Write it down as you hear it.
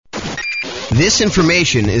This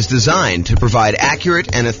information is designed to provide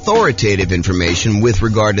accurate and authoritative information with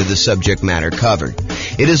regard to the subject matter covered.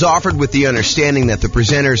 It is offered with the understanding that the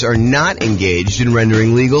presenters are not engaged in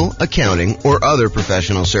rendering legal, accounting, or other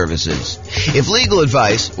professional services. If legal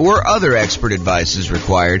advice or other expert advice is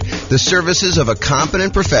required, the services of a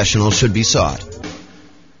competent professional should be sought.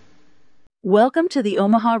 Welcome to the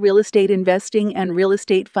Omaha Real Estate Investing and Real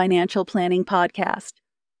Estate Financial Planning Podcast.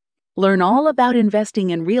 Learn all about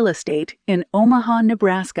investing in real estate in Omaha,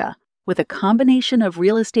 Nebraska, with a combination of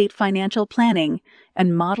real estate financial planning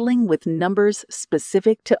and modeling with numbers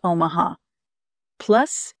specific to Omaha.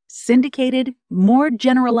 Plus, syndicated, more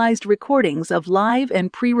generalized recordings of live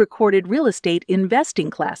and pre-recorded real estate investing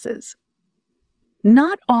classes.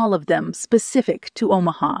 Not all of them specific to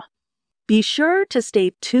Omaha. Be sure to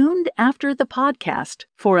stay tuned after the podcast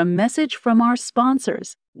for a message from our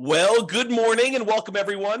sponsors. Well, good morning and welcome,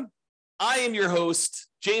 everyone. I am your host,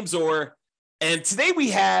 James Orr, and today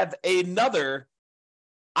we have another,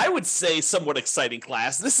 I would say, somewhat exciting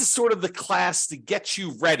class. This is sort of the class to get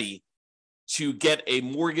you ready to get a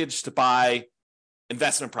mortgage to buy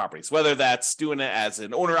investment properties, whether that's doing it as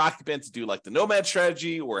an owner-occupant to do like the nomad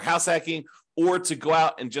strategy or house hacking, or to go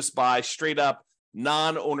out and just buy straight up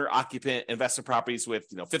non-owner occupant investment properties with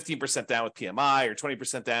 15% down with PMI, or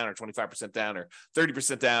 20% down, or 25% down, or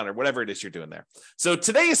 30% down, or whatever it is you're doing there. So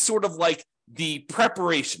today is sort of like the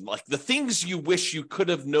preparation, like the things you wish you could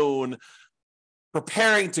have known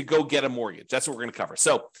preparing to go get a mortgage. That's what we're going to cover.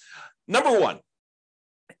 So number one,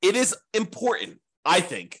 it is important, I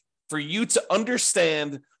think, for you to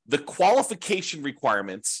understand the qualification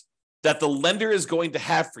requirements that the lender is going to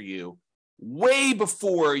have for you way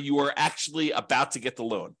before you are actually about to get the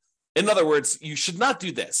loan. In other words, you should not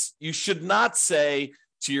do this. You should not say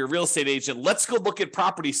to your real estate agent, let's go look at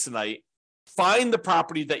properties tonight, find the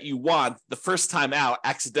property that you want the first time out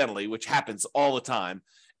accidentally, which happens all the time,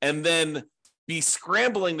 and then be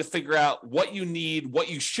scrambling to figure out what you need, what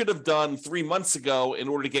you should have done 3 months ago in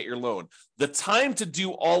order to get your loan. The time to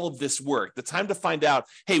do all of this work, the time to find out,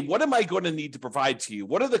 hey, what am I going to need to provide to you?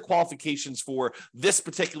 What are the qualifications for this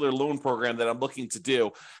particular loan program that I'm looking to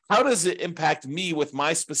do? How does it impact me with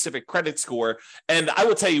my specific credit score? And I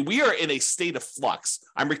will tell you, we are in a state of flux.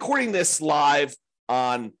 I'm recording this live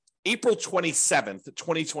on April 27th,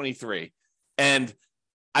 2023. And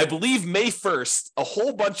I believe May 1st, a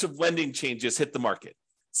whole bunch of lending changes hit the market.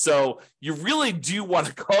 So you really do want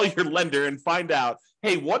to call your lender and find out,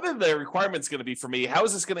 hey, what are the requirements going to be for me? How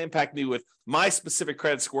is this going to impact me with my specific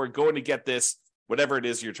credit score going to get this, whatever it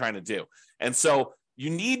is you're trying to do? And so you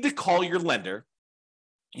need to call your lender.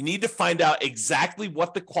 You need to find out exactly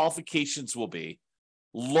what the qualifications will be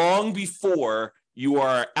long before you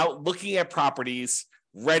are out looking at properties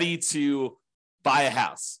ready to buy a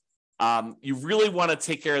house. You really want to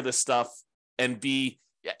take care of this stuff and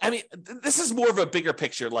this is more of a bigger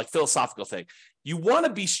picture, like philosophical thing. You want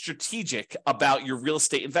to be strategic about your real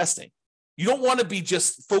estate investing. You don't want to be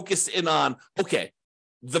just focused in on, okay,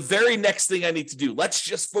 the very next thing I need to do, let's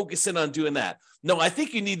just focus in on doing that. No, I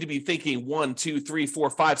think you need to be thinking 1, 2, 3, 4,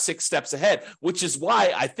 5, 6 steps ahead, which is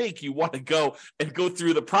why I think you want to go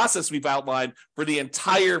through the process we've outlined for the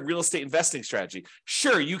entire real estate investing strategy.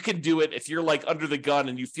 Sure, you can do it if you're like under the gun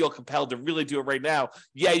and you feel compelled to really do it right now.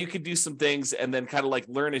 Yeah, you can do some things and then kind of like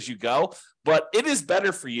learn as you go. But it is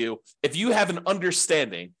better for you if you have an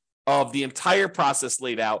understanding of the entire process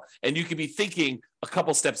laid out and you can be thinking a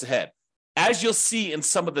couple steps ahead. As you'll see in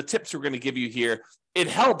some of the tips we're going to give you here, it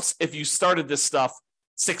helps if you started this stuff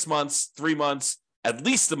 6 months, 3 months, at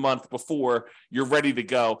least a month before you're ready to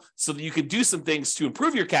go, so that you can do some things to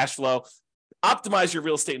improve your cash flow, optimize your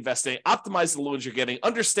real estate investing, optimize the loans you're getting,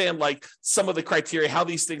 understand like some of the criteria, how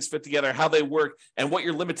these things fit together, how they work, and what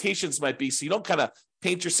your limitations might be, so you don't kind of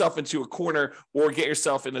paint yourself into a corner or get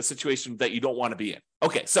yourself in a situation that you don't want to be in.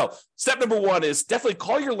 Okay, so step number one is definitely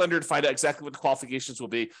call your lender to find out exactly what the qualifications will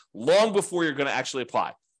be long before you're going to actually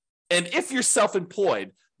apply. And if you're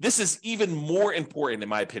self-employed, this is even more important, in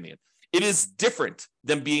my opinion. It is different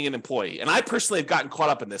than being an employee. And I personally have gotten caught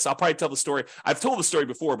up in this. I'll probably tell the story. I've told the story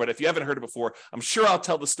before, but if you haven't heard it before, I'm sure I'll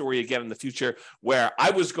tell the story again in the future, where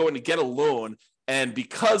I was going to get a loan. And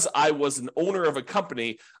because I was an owner of a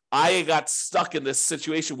company, I got stuck in this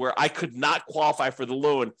situation where I could not qualify for the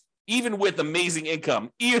loan, even with amazing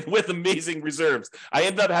income, even with amazing reserves. I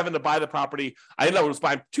ended up having to buy the property. I ended up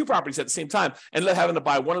buying 2 properties at the same time. I ended up having to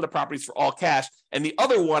buy one of the properties for all cash. And the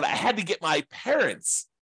other one, I had to get my parents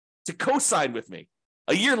to co-sign with me.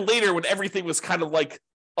 A year later, when everything was kind of like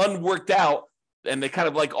unworked out and they kind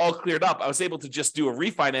of like all cleared up, I was able to just do a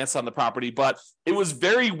refinance on the property. But it was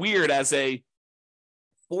very weird as a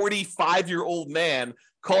 45-year-old man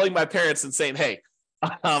calling my parents and saying, hey,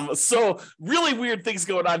 so really weird things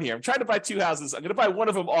going on here. I'm trying to buy 2 houses. I'm going to buy one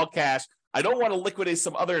of them all cash. I don't want to liquidate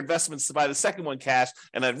some other investments to buy the second one cash,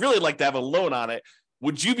 and I'd really like to have a loan on it.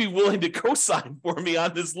 Would you be willing to co-sign for me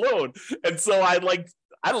on this loan? And so I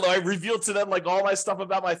don't know, I revealed to them like all my stuff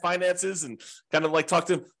about my finances and kind of like talk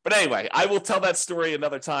to them. But anyway, I will tell that story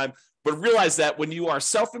another time. But realize that when you are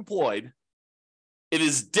self-employed, it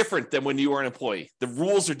is different than when you are an employee. The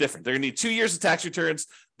rules are different. They're going to need 2 years of tax returns.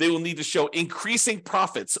 They will need to show increasing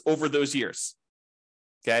profits over those years.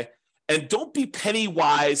 Okay. And don't be penny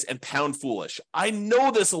wise and pound foolish. I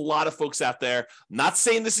know there's a lot of folks out there, I'm not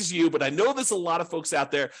saying this is you, but I know there's a lot of folks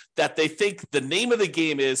out there that they think the name of the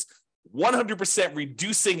game is 100%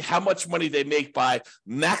 reducing how much money they make by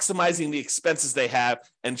maximizing the expenses they have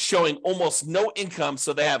and showing almost no income,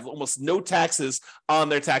 so they have almost no taxes on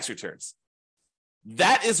their tax returns.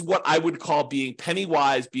 That is what I would call being penny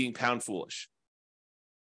wise, being pound foolish.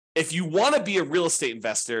 If you want to be a real estate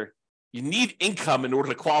investor, you need income in order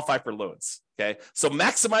to qualify for loans, okay? So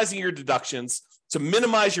maximizing your deductions to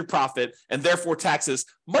minimize your profit and therefore taxes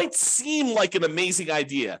might seem like an amazing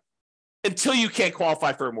idea until you can't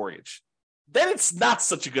qualify for a mortgage. Then it's not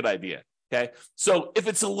such a good idea, okay? So if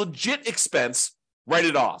it's a legit expense, write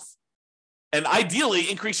it off. And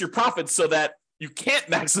ideally, increase your profits so that you can't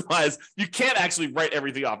maximize, you can't actually write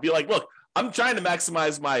everything off. Be like, look, I'm trying to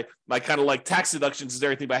maximize my kind of like tax deductions and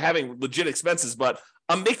everything by having legit expenses, but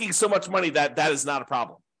I'm making so much money that that is not a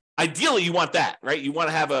problem. Ideally, you want that, right? You want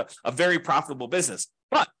to have a very profitable business,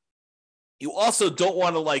 but you also don't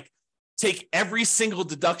want to like take every single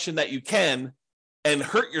deduction that you can and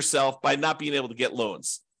hurt yourself by not being able to get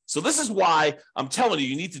loans. So this is why I'm telling you,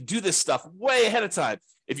 you need to do this stuff way ahead of time.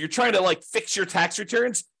 If you're trying to like fix your tax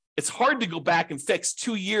returns, it's hard to go back and fix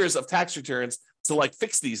 2 years of tax returns to like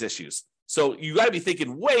fix these issues. So you got to be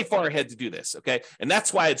thinking way far ahead to do this, okay? And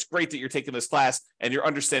that's why it's great that you're taking this class and you're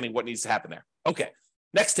understanding what needs to happen there. Okay,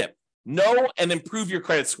 next tip, know and improve your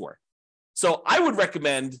credit score. So I would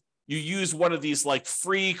recommend you use one of these like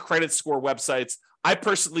free credit score websites. I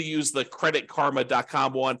personally use the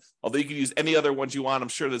creditkarma.com one, although you can use any other ones you want. I'm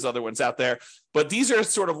sure there's other ones out there. But these are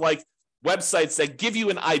sort of like websites that give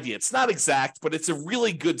you an idea. It's not exact, but it's a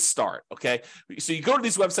really good start, okay? So you go to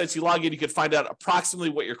these websites, you log in, you can find out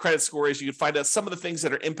approximately what your credit score is. You can find out some of the things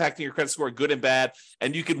that are impacting your credit score, good and bad,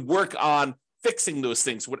 and you can work on fixing those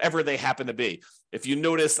things, whatever they happen to be. If you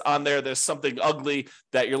notice on there's something ugly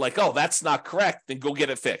that you're like, oh, that's not correct, then go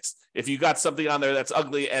get it fixed. If you got something on there that's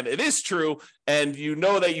ugly and it is true, and you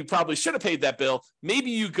know that you probably should have paid that bill,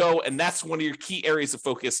 maybe you go and that's one of your key areas of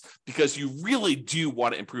focus because you really do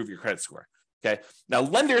want to improve your credit score. Okay. Now,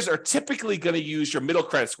 lenders are typically going to use your middle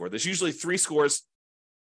credit score. There's usually 3 scores.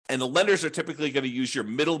 And the lenders are typically going to use your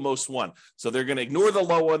middlemost one. So they're going to ignore the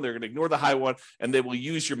low one, they're going to ignore the high one, and they will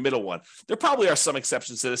use your middle one. There probably are some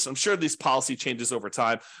exceptions to this. I'm sure these policy changes over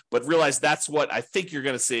time, but realize that's what I think you're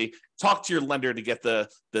going to see. Talk to your lender to get the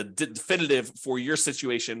definitive for your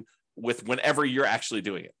situation with whenever you're actually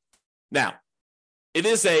doing it. Now, it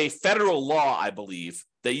is a federal law, I believe,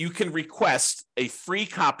 that you can request a free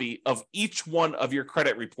copy of each one of your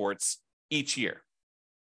credit reports each year.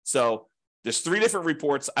 So there's 3 different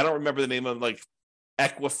reports. I don't remember the name of them, like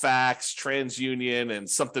Equifax, TransUnion, and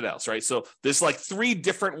something else, right? So there's like 3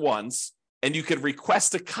 different ones, and you can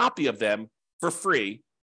request a copy of them for free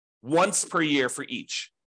once per year for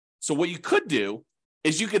each. So what you could do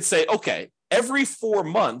is you could say, okay, every 4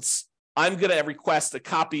 months, I'm going to request a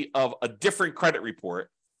copy of a different credit report,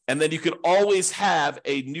 and then you could always have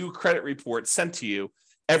a new credit report sent to you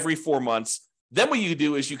every 4 months. Then what you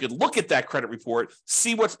do is you could look at that credit report,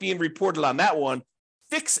 see what's being reported on that one,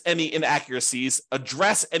 fix any inaccuracies,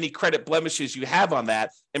 address any credit blemishes you have on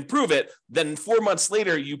that, improve it. Then 4 months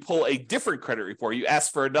later, you pull a different credit report. You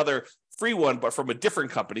ask for another free one, but from a different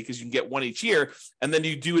company because you can get one each year. And then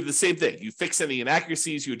you do the same thing. You fix any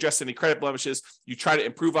inaccuracies, you address any credit blemishes, you try to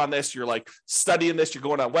improve on this. You're like studying this, you're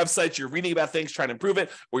going on websites, you're reading about things, trying to improve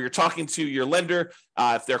it, or you're talking to your lender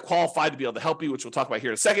if they're qualified to be able to help you, which we'll talk about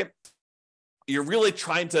here in a second. You're really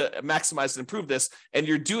trying to maximize and improve this, and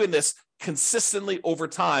you're doing this consistently over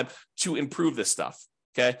time to improve this stuff,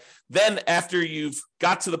 okay? Then after you've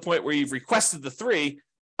got to the point where you've requested the 3,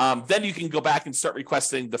 then you can go back and start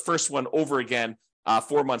requesting the first one over again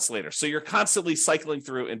 4 months later. So you're constantly cycling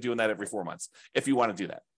through and doing that every 4 months if you want to do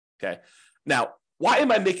that, okay? Now, why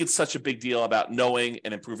am I making such a big deal about knowing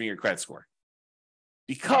and improving your credit score?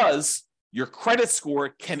 Because your credit score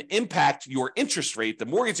can impact your interest rate, the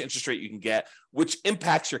mortgage interest rate you can get, which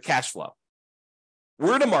impacts your cash flow.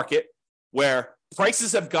 We're in a market where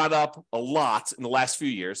prices have gone up a lot in the last few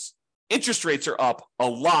years. Interest rates are up a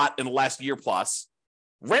lot in the last year plus.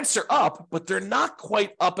 Rents are up, but they're not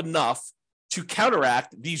quite up enough to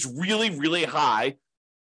counteract these really, really high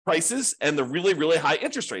prices and the really, really high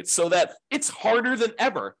interest rates, so that it's harder than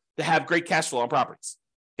ever to have great cash flow on properties.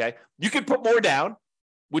 Okay. You can put more down,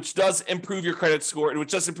 which does improve your credit score, and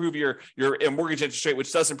which does improve your mortgage interest rate,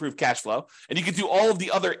 which does improve cash flow. And you can do all of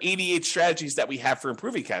the other 88 strategies that we have for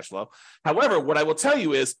improving cash flow. However, what I will tell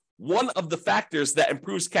you is one of the factors that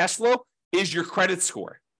improves cash flow is your credit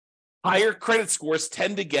score. Higher credit scores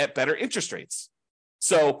tend to get better interest rates.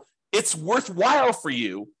 So it's worthwhile for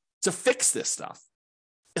you to fix this stuff,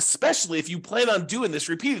 especially if you plan on doing this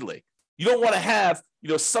repeatedly. You don't want to have,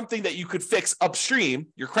 something that you could fix upstream,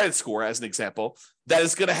 your credit score as an example, that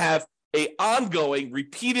is going to have an ongoing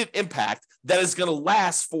repeated impact that is going to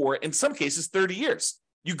last for, in some cases, 30 years.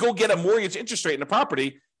 You go get a mortgage interest rate in a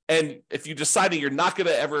property, and if you decide that you're not going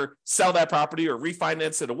to ever sell that property or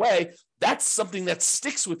refinance it away, that's something that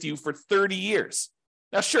sticks with you for 30 years.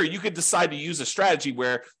 Now, sure, you could decide to use a strategy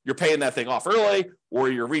where you're paying that thing off early, or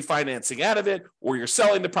you're refinancing out of it, or you're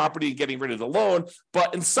selling the property and getting rid of the loan.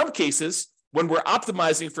 But in some cases, when we're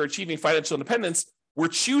optimizing for achieving financial independence, we're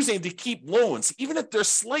choosing to keep loans, even if they're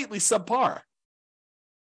slightly subpar.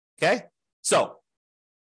 Okay? So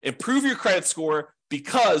improve your credit score,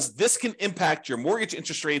 because this can impact your mortgage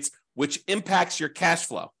interest rates, which impacts your cash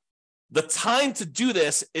flow. The time to do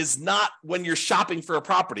this is not when you're shopping for a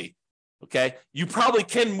property. Okay, you probably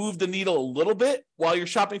can move the needle a little bit while you're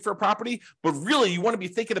shopping for a property, but really you want to be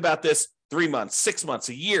thinking about this 3 months, 6 months,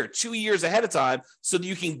 a year, 2 years ahead of time, so that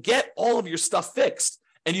you can get all of your stuff fixed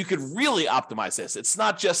and you can really optimize this. It's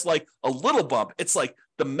not just like a little bump, it's like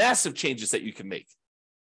the massive changes that you can make.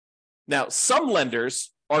 Now, some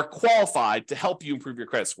lenders are qualified to help you improve your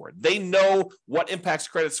credit score. They know what impacts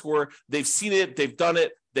credit score. They've seen it, they've done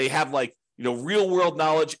it. They have real world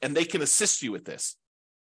knowledge, and they can assist you with this.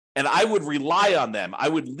 And I would rely on them. I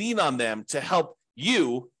would lean on them to help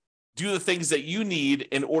you do the things that you need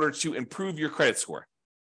in order to improve your credit score.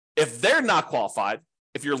 If they're not qualified,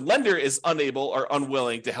 if your lender is unable or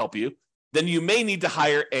unwilling to help you, then you may need to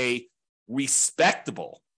hire a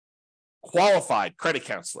respectable, qualified credit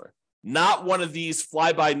counselor, not one of these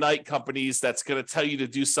fly-by-night companies that's going to tell you to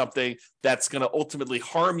do something that's going to ultimately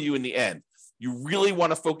harm you in the end. You really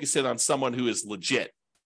want to focus in on someone who is legit.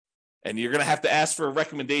 And you're going to have to ask for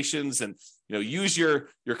recommendations and use your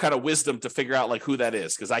kind of wisdom to figure out who that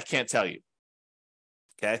is, because I can't tell you.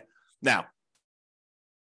 Okay. Now,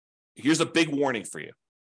 here's a big warning for you.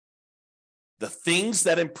 The things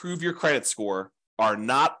that improve your credit score are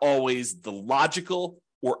not always the logical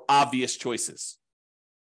or obvious choices.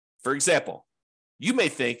 For example, you may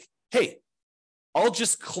think, hey, I'll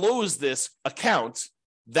just close this account.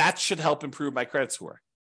 That should help improve my credit score.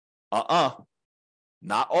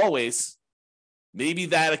 Not always. Maybe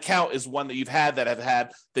that account is one that you've had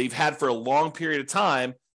for a long period of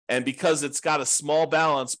time, and because it's got a small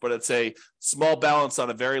balance, but it's a small balance on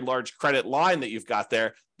a very large credit line that you've got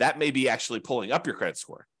there, that may be actually pulling up your credit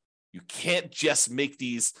score. You can't just make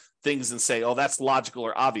these things and say, oh, that's logical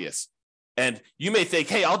or obvious. And you may think,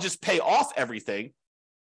 hey, I'll just pay off everything.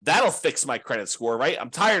 That'll fix my credit score, right? I'm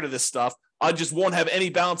tired of this stuff. I just won't have any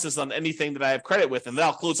balances on anything that I have credit with, and then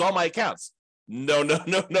I'll close all my accounts. No.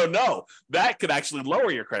 That could actually lower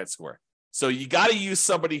your credit score. So you got to use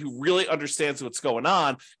somebody who really understands what's going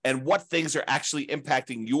on and what things are actually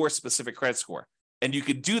impacting your specific credit score. And you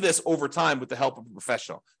could do this over time with the help of a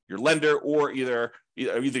professional, your lender, or either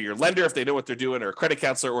your lender if they know what they're doing, or a credit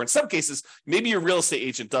counselor, or in some cases, maybe your real estate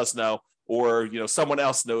agent does know, or someone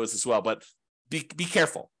else knows as well. But be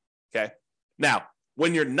careful. Okay. Now,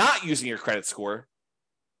 when you're not using your credit score,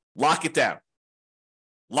 lock it down.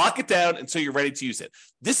 Lock it down until you're ready to use it.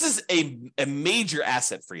 This is a major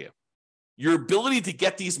asset for you. Your ability to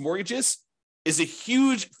get these mortgages is a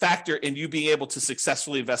huge factor in you being able to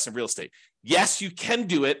successfully invest in real estate. Yes, you can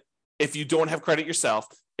do it if you don't have credit yourself,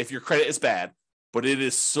 if your credit is bad, but it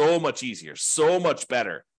is so much easier, so much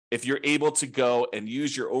better if you're able to go and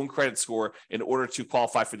use your own credit score in order to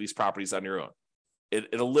qualify for these properties on your own. It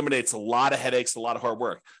eliminates a lot of headaches, a lot of hard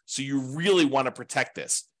work. So you really want to protect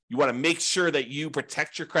this. You want to make sure that you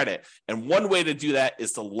protect your credit. And one way to do that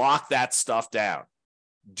is to lock that stuff down.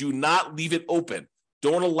 Do not leave it open.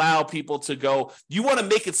 Don't allow people to go. You want to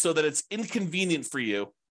make it so that it's inconvenient for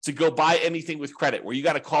you to go buy anything with credit, where you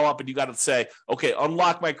got to call up and you got to say, okay,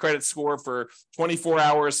 unlock my credit score for 24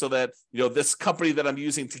 hours so that, this company that I'm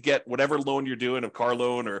using to get whatever loan you're doing, a car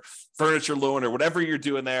loan or furniture loan or whatever you're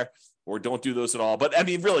doing there, or don't do those at all. But I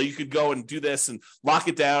mean, really, you could go and do this and lock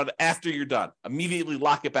it down after you're done. Immediately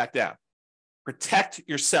lock it back down. Protect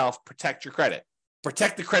yourself, protect your credit,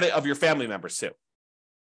 protect the credit of your family members too.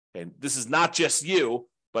 And this is not just you.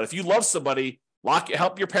 But if you love somebody,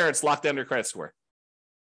 help your parents lock down their credit score,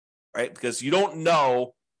 right? Because you don't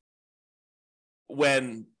know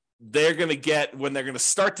when they're going to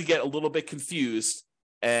start to get a little bit confused,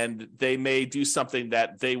 and they may do something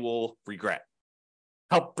that they will regret.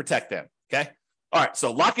 Help protect them, okay? All right,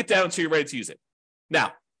 so lock it down until you're ready to use it.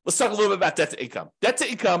 Now, let's talk a little bit about debt to income. Debt to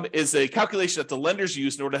income is a calculation that the lenders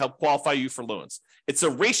use in order to help qualify you for loans. It's a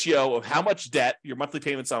ratio of how much debt, your monthly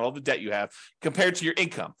payments on all the debt you have, compared to your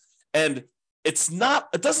income. And it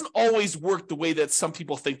doesn't always work the way that some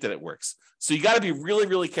people think that it works. So you got to be really,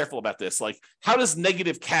 really careful about this. Like, how does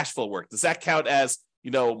negative cash flow work? Does that count as,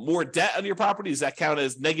 more debt on your property? Does that count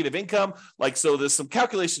as negative income? So there's some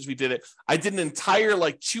calculations we did it. I did an entire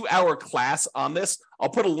 2-hour class on this. I'll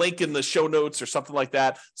put a link in the show notes or something like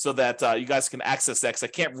that so that you guys can access that, because I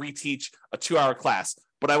can't reteach a 2-hour class.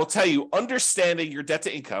 But I will tell you, understanding your debt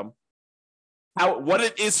to income, what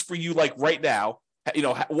it is for you right now,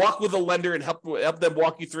 walk with a lender and help them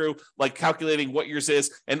walk you through calculating what yours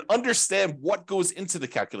is, and understand what goes into the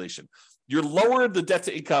calculation. Your lower the debt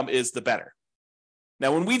to income is, the better.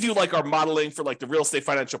 Now, when we do our modeling for the real estate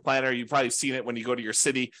financial planner, you've probably seen it when you go to your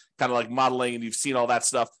city, kind of modeling, and you've seen all that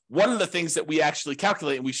stuff. One of the things that we actually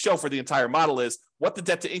calculate and we show for the entire model is what the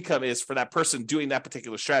debt to income is for that person doing that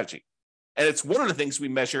particular strategy. And it's one of the things we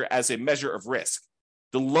measure as a measure of risk.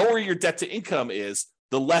 The lower your debt to income is,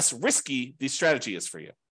 the less risky the strategy is for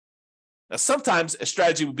you. Now, sometimes a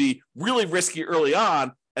strategy would be really risky early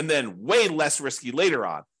on and then way less risky later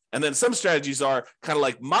on. And then some strategies are kind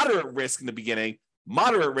of moderate risk in the beginning,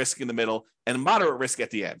 moderate risk in the middle, and moderate risk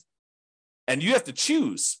at the end. And you have to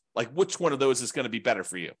choose which one of those is going to be better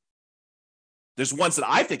for you. There's ones that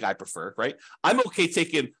I think I prefer, right? I'm okay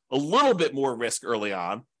taking a little bit more risk early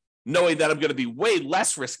on, knowing that I'm going to be way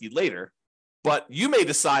less risky later. But you may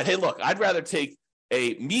decide, hey, look, I'd rather take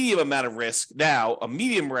a medium amount of risk now, a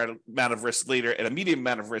medium amount of risk later, and a medium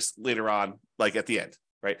amount of risk later on, at the end,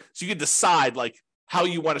 right? So you can decide how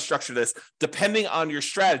you want to structure this depending on your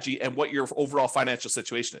strategy and what your overall financial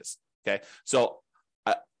situation is, okay? So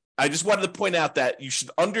I just wanted to point out that you should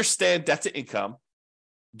understand debt to income,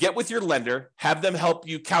 get with your lender, have them help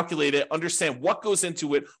you calculate it, understand what goes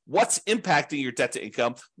into it, what's impacting your debt to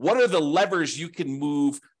income, what are the levers you can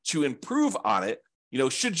move to improve on it.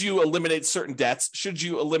 Should you eliminate certain debts? Should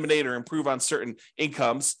you eliminate or improve on certain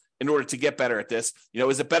incomes in order to get better at this?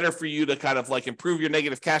 Is it better for you to kind of improve your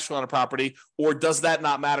negative cash flow on a property, or does that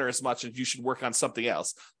not matter as much and you should work on something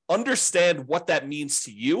else? Understand what that means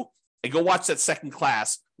to you, and go watch that second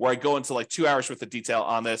class where I go into 2 hours worth of detail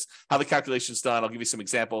on this, how the calculation is done. I'll give you some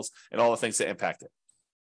examples and all the things that impact it.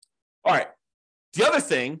 All right. The other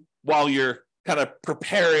thing, while you're kind of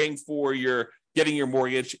preparing for getting your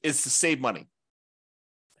mortgage, is to save money.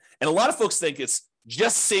 And a lot of folks think it's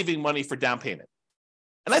just saving money for down payment.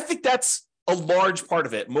 And I think that's a large part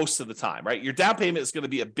of it most of the time, right? Your down payment is going to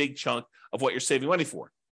be a big chunk of what you're saving money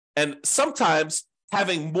for. And sometimes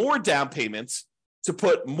having more down payments to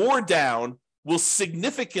put more down will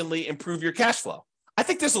significantly improve your cash flow. I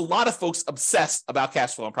think there's a lot of folks obsessed about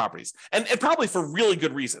cash flow on properties, and probably for really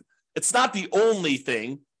good reason. It's not the only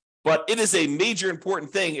thing, but it is a major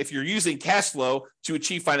important thing if you're using cash flow to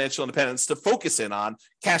achieve financial independence, to focus in on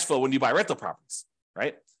cash flow when you buy rental properties,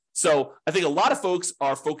 right? So I think a lot of folks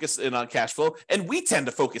are focused in on cash flow, and we tend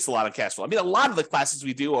to focus a lot on cash flow. I mean, a lot of the classes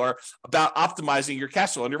we do are about optimizing your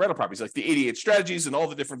cash flow on your rental properties, like the 88 strategies and all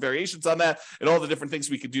the different variations on that and all the different things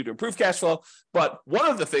we could do to improve cash flow. But one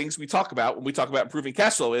of the things we talk about when we talk about improving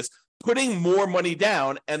cash flow is putting more money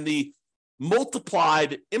down and the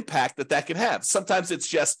multiplied impact that can have. Sometimes it's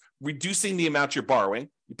just reducing the amount you're borrowing.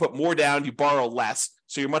 You put more down, you borrow less,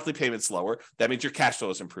 so your monthly payment's lower. That means your cash flow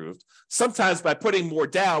is improved. Sometimes by putting more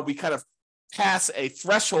down, we kind of pass a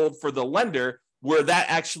threshold for the lender where that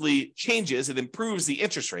actually changes. It improves the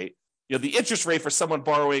interest rate. The interest rate for someone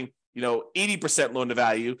borrowing 80% loan to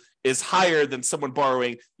value is higher than someone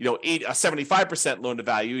borrowing, a 75% loan to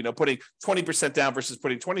value, putting 20% down versus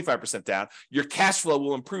putting 25% down. Your cash flow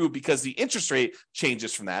will improve because the interest rate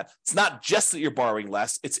changes from that. It's not just that you're borrowing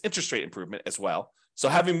less, it's interest rate improvement as well. So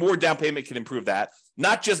having more down payment can improve that.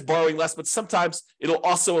 Not just borrowing less, but sometimes it'll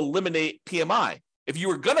also eliminate PMI. If you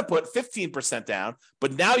were going to put 15% down,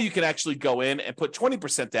 but now you can actually go in and put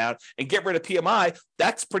 20% down and get rid of PMI,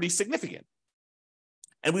 that's pretty significant.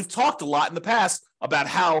 And we've talked a lot in the past about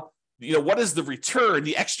how, what is the return,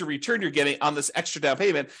 the extra return you're getting on this extra down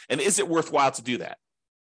payment, and is it worthwhile to do that?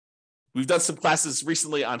 We've done some classes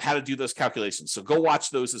recently on how to do those calculations, so go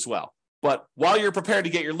watch those as well. But while you're preparing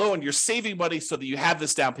to get your loan, you're saving money so that you have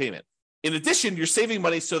this down payment. In addition, you're saving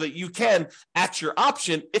money so that you can, at your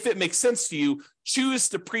option, if it makes sense to you, choose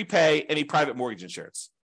to prepay any private mortgage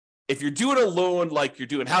insurance. if you're doing a loan like you're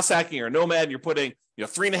doing house hacking or a nomad, and you're putting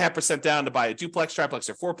 3.5% down to buy a duplex, triplex,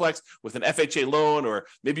 or fourplex with an FHA loan, or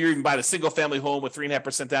maybe you're even buying a single family home with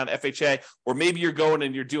 3.5% down FHA, or maybe you're going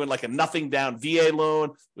and you're doing like a nothing down VA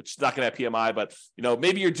loan, which is not going to have PMI, but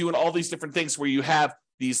maybe you're doing all these different things where you have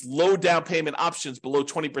these low down payment options below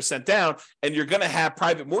 20% down, and you're going to have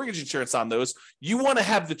private mortgage insurance on those. You want to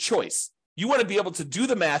have the choice. You want to be able to do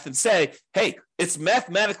the math and say, hey, it's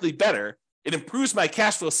mathematically better. It improves my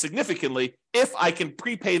cash flow significantly if I can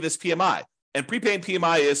prepay this PMI. And prepaying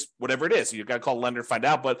PMI is whatever it is. You've got to call a lender to find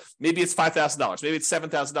out, but maybe it's $5,000, maybe it's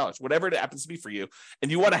 $7,000, whatever it happens to be for you.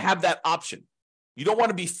 And you want to have that option. You don't want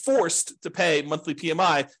to be forced to pay monthly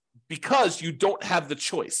PMI because you don't have the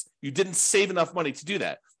choice. You didn't save enough money to do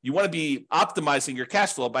that. You want to be optimizing your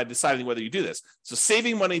cash flow by deciding whether you do this. So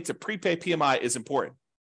saving money to prepay PMI is important.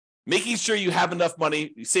 Making sure you have enough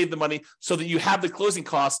money, you save the money so that you have the closing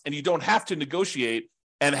costs and you don't have to negotiate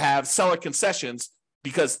and have seller concessions,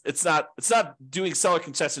 because it's not doing seller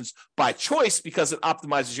concessions by choice because it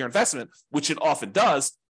optimizes your investment, which it often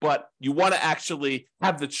does, but you want to actually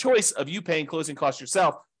have the choice of you paying closing costs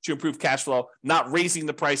yourself to improve cash flow, not raising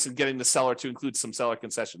the price and getting the seller to include some seller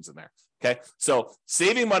concessions in there. Okay, so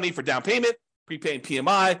saving money for down payment, prepaying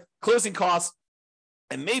PMI, closing costs,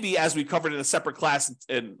 and maybe, as we covered in a separate class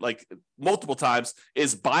and like multiple times,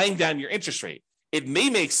 is buying down your interest rate. It may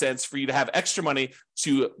make sense for you to have extra money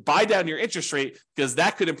to buy down your interest rate because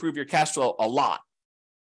that could improve your cash flow a lot.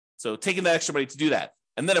 So taking that extra money to do that.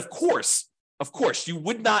 And then, of course, you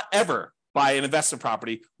would not ever buy an investment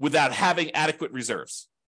property without having adequate reserves.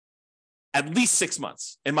 At least 6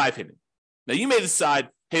 months, in my opinion. Now, you may decide,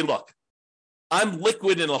 hey, look, I'm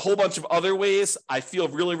liquid in a whole bunch of other ways. I feel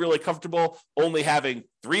really, really comfortable only having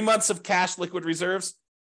 3 months of cash liquid reserves.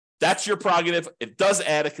 That's your prerogative. It does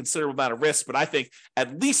add a considerable amount of risk, but I think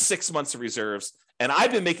at least 6 months of reserves. And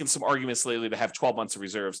I've been making some arguments lately to have 12 months of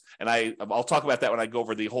reserves. And I'll talk about that when I go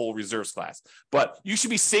over the whole reserves class. But you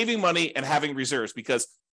should be saving money and having reserves because,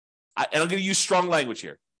 and I'm going to use strong language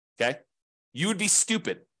here, okay? You would be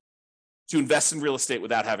stupid to invest in real estate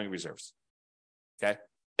without having reserves, okay?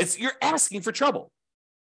 You're asking for trouble.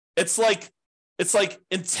 It's like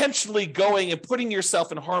intentionally going and putting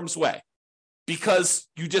yourself in harm's way because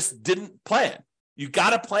you just didn't plan. You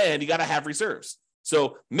got to plan. You got to have reserves.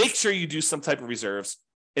 So make sure you do some type of reserves,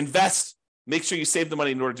 invest, make sure you save the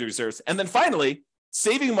money in order to do reserves. And then finally,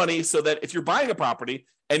 saving money so that if you're buying a property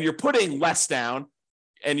and you're putting less down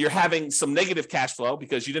and you're having some negative cash flow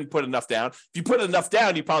because you didn't put enough down. If you put enough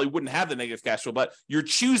down, you probably wouldn't have the negative cash flow, but you're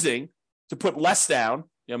choosing to put less down.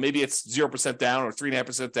 Maybe it's 0% down or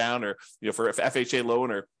 3.5% down, or for an FHA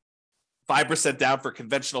loan, or 5% down for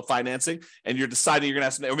conventional financing, and you're deciding you're going to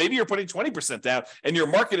have some, or maybe you're putting 20% down, and your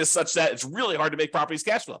market is such that it's really hard to make properties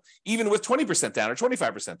cash flow, even with 20% down or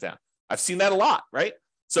 25% down. I've seen that a lot, right?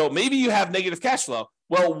 So maybe you have negative cash flow.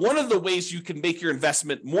 Well, one of the ways you can make your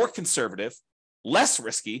investment more conservative, less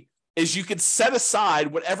risky, is you can set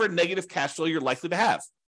aside whatever negative cash flow you're likely to have,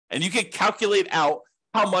 and you can calculate out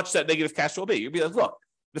how much that negative cash flow will be. You'll be like, look,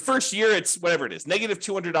 the first year, it's whatever it is, negative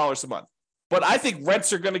 $200 a month. But I think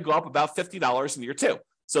rents are going to go up about $50 in year two.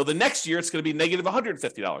 So the next year, it's going to be negative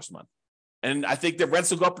 $150 a month. And I think that rents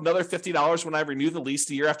will go up another $50 when I renew the lease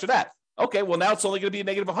the year after that. Okay, well, now it's only going to be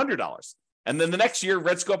negative $100. And then the next year,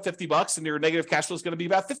 rents go up $50 and your negative cash flow is going to be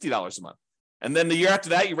about $50 a month. And then the year after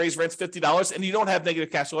that, you raise rents $50 and you don't have negative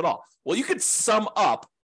cash flow at all. Well, you could sum up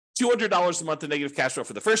 $200 a month in negative cash flow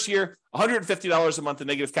for the first year, $150 a month in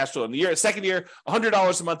negative cash flow in the second year,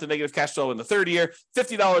 $100 a month in negative cash flow in the third year,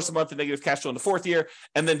 $50 a month in negative cash flow in the fourth year,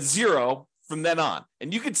 and then zero from then on.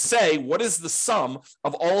 And you could say, what is the sum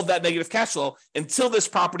of all of that negative cash flow until this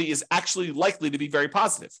property is actually likely to be very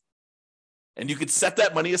positive? And you could set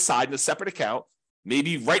that money aside in a separate account,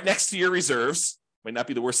 maybe right next to your reserves, might not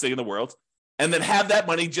be the worst thing in the world, and then have that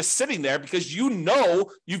money just sitting there because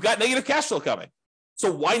you've got negative cash flow coming.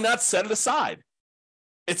 So why not set it aside?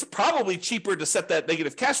 It's probably cheaper to set that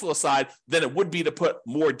negative cash flow aside than it would be to put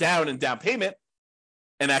more down in down payment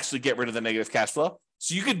and actually get rid of the negative cash flow.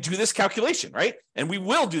 So you could do this calculation, right? And we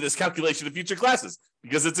will do this calculation in future classes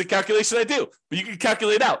because it's a calculation I do. But you can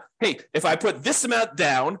calculate out, hey, if I put this amount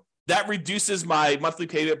down, that reduces my monthly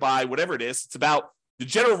payment by whatever it is. It's about, the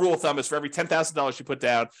general rule of thumb is for every $10,000 you put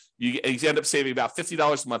down, you end up saving about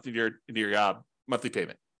 $50 a month in your monthly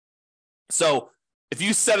payment. So if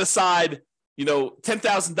you set aside,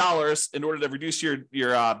 $10,000 in order to reduce your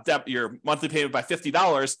monthly payment by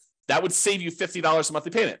 $50, that would save you $50 a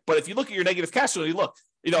monthly payment. But if you look at your negative cash flow,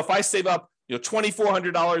 if I save up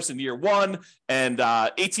 $2,400 in year one, and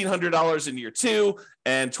 $1,800 in year two,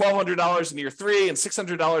 and $1,200 in year three, and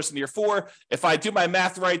 $600 in year four. If I do my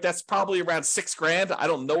math right, that's probably around $6,000. I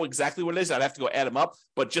don't know exactly what it is. I'd have to go add them up,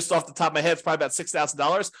 but just off the top of my head, it's probably about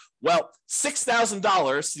 $6,000. Well,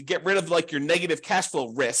 $6,000 to get rid of like your negative cash flow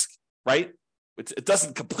risk, right? It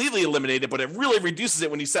doesn't completely eliminate it, but it really reduces it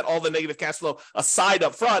when you set all the negative cash flow aside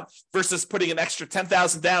up front versus putting an extra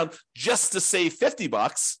 $10,000 down just to save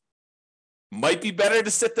 $50. Might be better to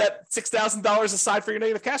set that $6,000 aside for your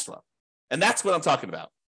negative cash flow. And that's what I'm talking about.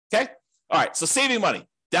 Okay. All right. So saving money,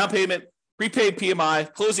 down payment, prepaid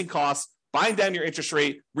PMI, closing costs, buying down your interest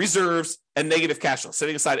rate, reserves, and negative cash flow,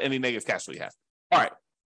 setting aside any negative cash flow you have. All right.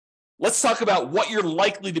 Let's talk about what you're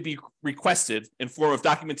likely to be requested in form of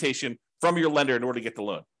documentation from your lender in order to get the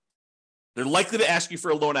loan. They're likely to ask you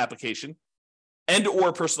for a loan application and or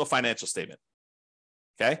a personal financial statement.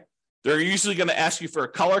 Okay. They're usually going to ask you for a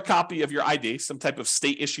color copy of your ID, some type of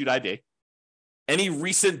state-issued ID, any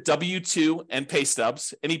recent W-2 and pay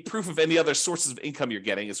stubs, any proof of any other sources of income you're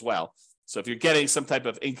getting as well. So if you're getting some type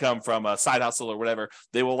of income from a side hustle or whatever,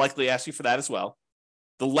 they will likely ask you for that as well.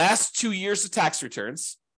 The last 2 years of tax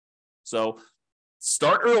returns. So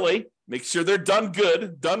start early, make sure they're done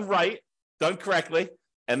good, done right, done correctly,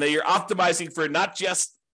 and that you're optimizing for not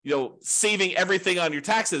just saving everything on your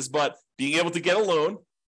taxes, but being able to get a loan.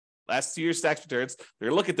 Last 2 years tax returns, they're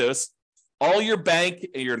going to look at those. All your bank,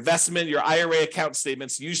 your investment, your IRA account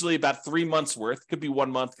statements, usually about 3 months worth. Could be 1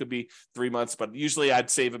 month, could be 3 months, but usually I'd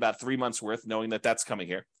save about 3 months worth knowing that that's coming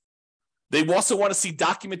here. They also want to see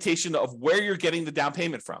documentation of where you're getting the down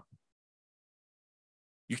payment from.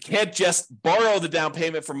 You can't just borrow the down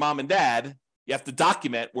payment from mom and dad. You have to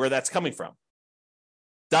document where that's coming from.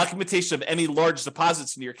 Documentation of any large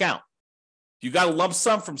deposits in your account. If you got a lump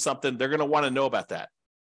sum from something, they're going to want to know about that.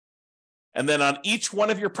 And then on each one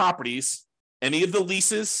of your properties, any of the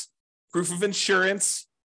leases, proof of insurance,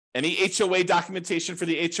 any HOA documentation for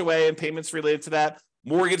the HOA and payments related to that,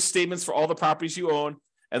 mortgage statements for all the properties you own.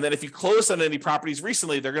 And then if you closed on any properties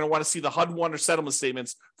recently, they're going to want to see the HUD-1 or settlement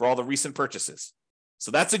statements for all the recent purchases. So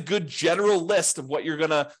that's a good general list of what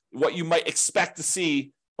you might expect to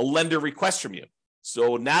see a lender request from you.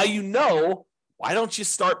 So now why don't you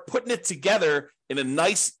start putting it together in a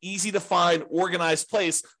nice, easy to find, organized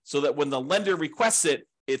place so that when the lender requests it,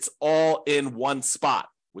 it's all in one spot,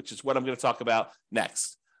 which is what I'm going to talk about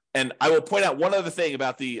next. And I will point out one other thing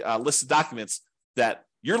about the list of documents, that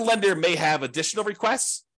your lender may have additional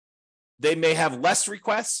requests. They may have less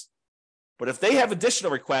requests. But if they have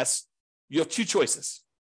additional requests, you have two choices.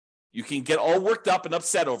 You can get all worked up and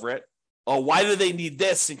upset over it. Oh, why do they need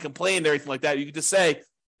this, and complain and everything like that? You can just say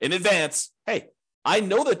in advance, hey, I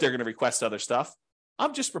know that they're going to request other stuff.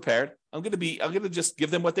 I'm just prepared. I'm going to just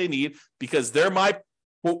give them what they need because they're my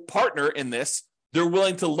quote partner in this. They're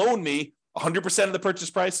willing to loan me 100% of the purchase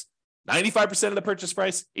price, 95% of the purchase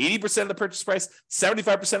price, 80% of the purchase price,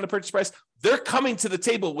 75% of the purchase price. They're coming to the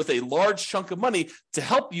table with a large chunk of money to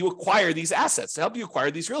help you acquire these assets, to help you acquire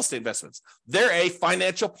these real estate investments. They're a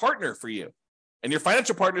financial partner for you. And your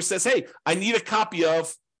financial partner says, hey, I need a copy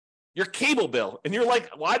of your cable bill. And you're like,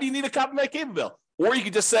 why do you need a copy of my cable bill? Or you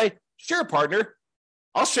could just say, sure, partner,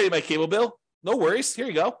 I'll show you my cable bill. No worries. Here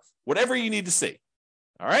you go. Whatever you need to see.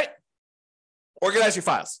 All right. Organize your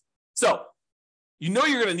files. So you're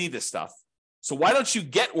going to need this stuff. So why don't you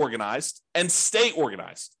get organized and stay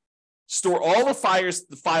organized? Store all the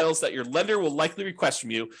files that your lender will likely request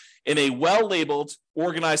from you in a well-labeled,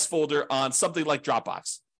 organized folder on something like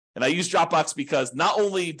Dropbox. And I use Dropbox because not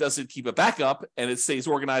only does it keep a backup and it stays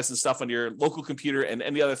organized and stuff on your local computer and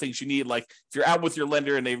any other things you need, like if you're out with your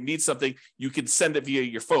lender and they need something, you can send it via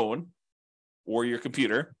your phone or your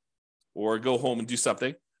computer or go home and do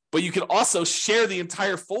something. But you can also share the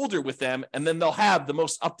entire folder with them, and then they'll have the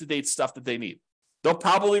most up-to-date stuff that they need. They'll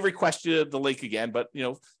probably request you the link again, but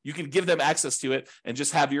you can give them access to it and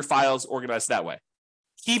just have your files organized that way.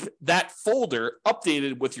 Keep that folder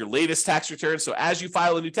updated with your latest tax return. So as you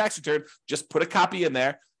file a new tax return, just put a copy in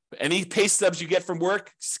there. Any pay stubs you get from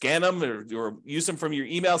work, scan them or use them from your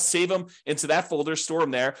email, save them into that folder, store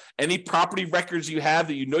them there. Any property records you have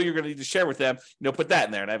that you're going to need to share with them, put that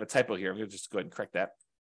in there. And I have a typo here. I'm going to just go ahead and correct that.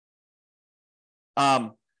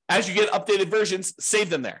 As you get updated versions,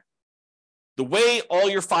 save them there. That way all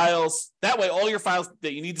your files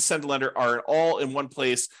that you need to send to lender are all in one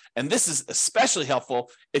place. And this is especially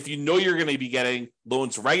helpful if you're going to be getting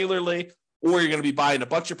loans regularly, or you're going to be buying a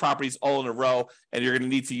bunch of properties all in a row, and you're going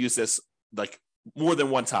to need to use this like more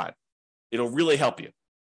than one time. It'll really help you.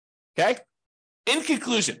 Okay? In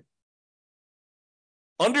conclusion,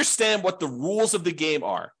 understand what the rules of the game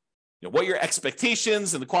are. what your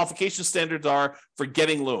expectations and the qualification standards are for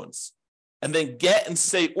getting loans. And then get and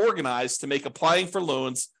stay organized to make applying for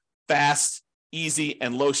loans fast, easy,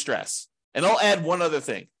 and low stress. And I'll add one other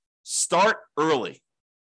thing. Start early.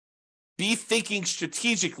 Be thinking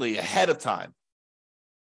strategically ahead of time.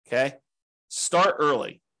 Okay? Start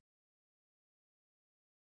early.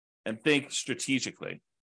 And think strategically.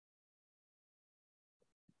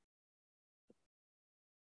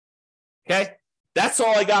 Okay? That's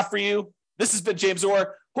all I got for you. This has been James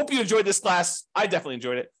Orr. Hope you enjoyed this class. I definitely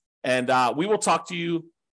enjoyed it. And we will talk to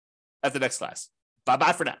you at the next class.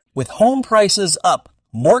 Bye-bye for now. With home prices up,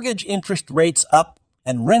 mortgage interest rates up,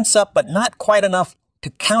 and rents up, but not quite enough to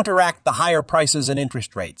counteract the higher prices and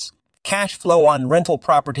interest rates, cash flow on rental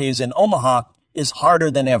properties in Omaha is harder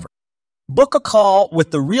than ever. Book a call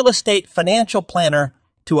with the Real Estate Financial Planner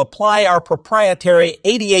to apply our proprietary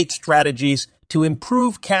 88 strategies to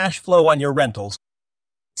improve cash flow on your rentals.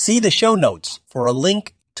 See the show notes for a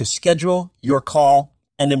link to schedule your call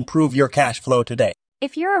and improve your cash flow today.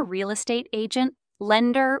 If you're a real estate agent,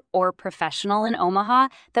 lender, or professional in Omaha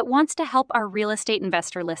that wants to help our real estate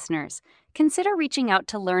investor listeners, consider reaching out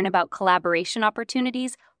to learn about collaboration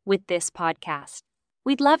opportunities with this podcast.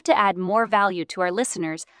 We'd love to add more value to our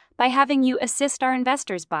listeners by having you assist our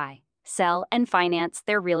investors buy, sell, and finance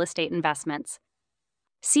their real estate investments.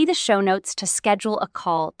 See the show notes to schedule a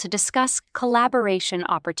call to discuss collaboration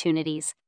opportunities.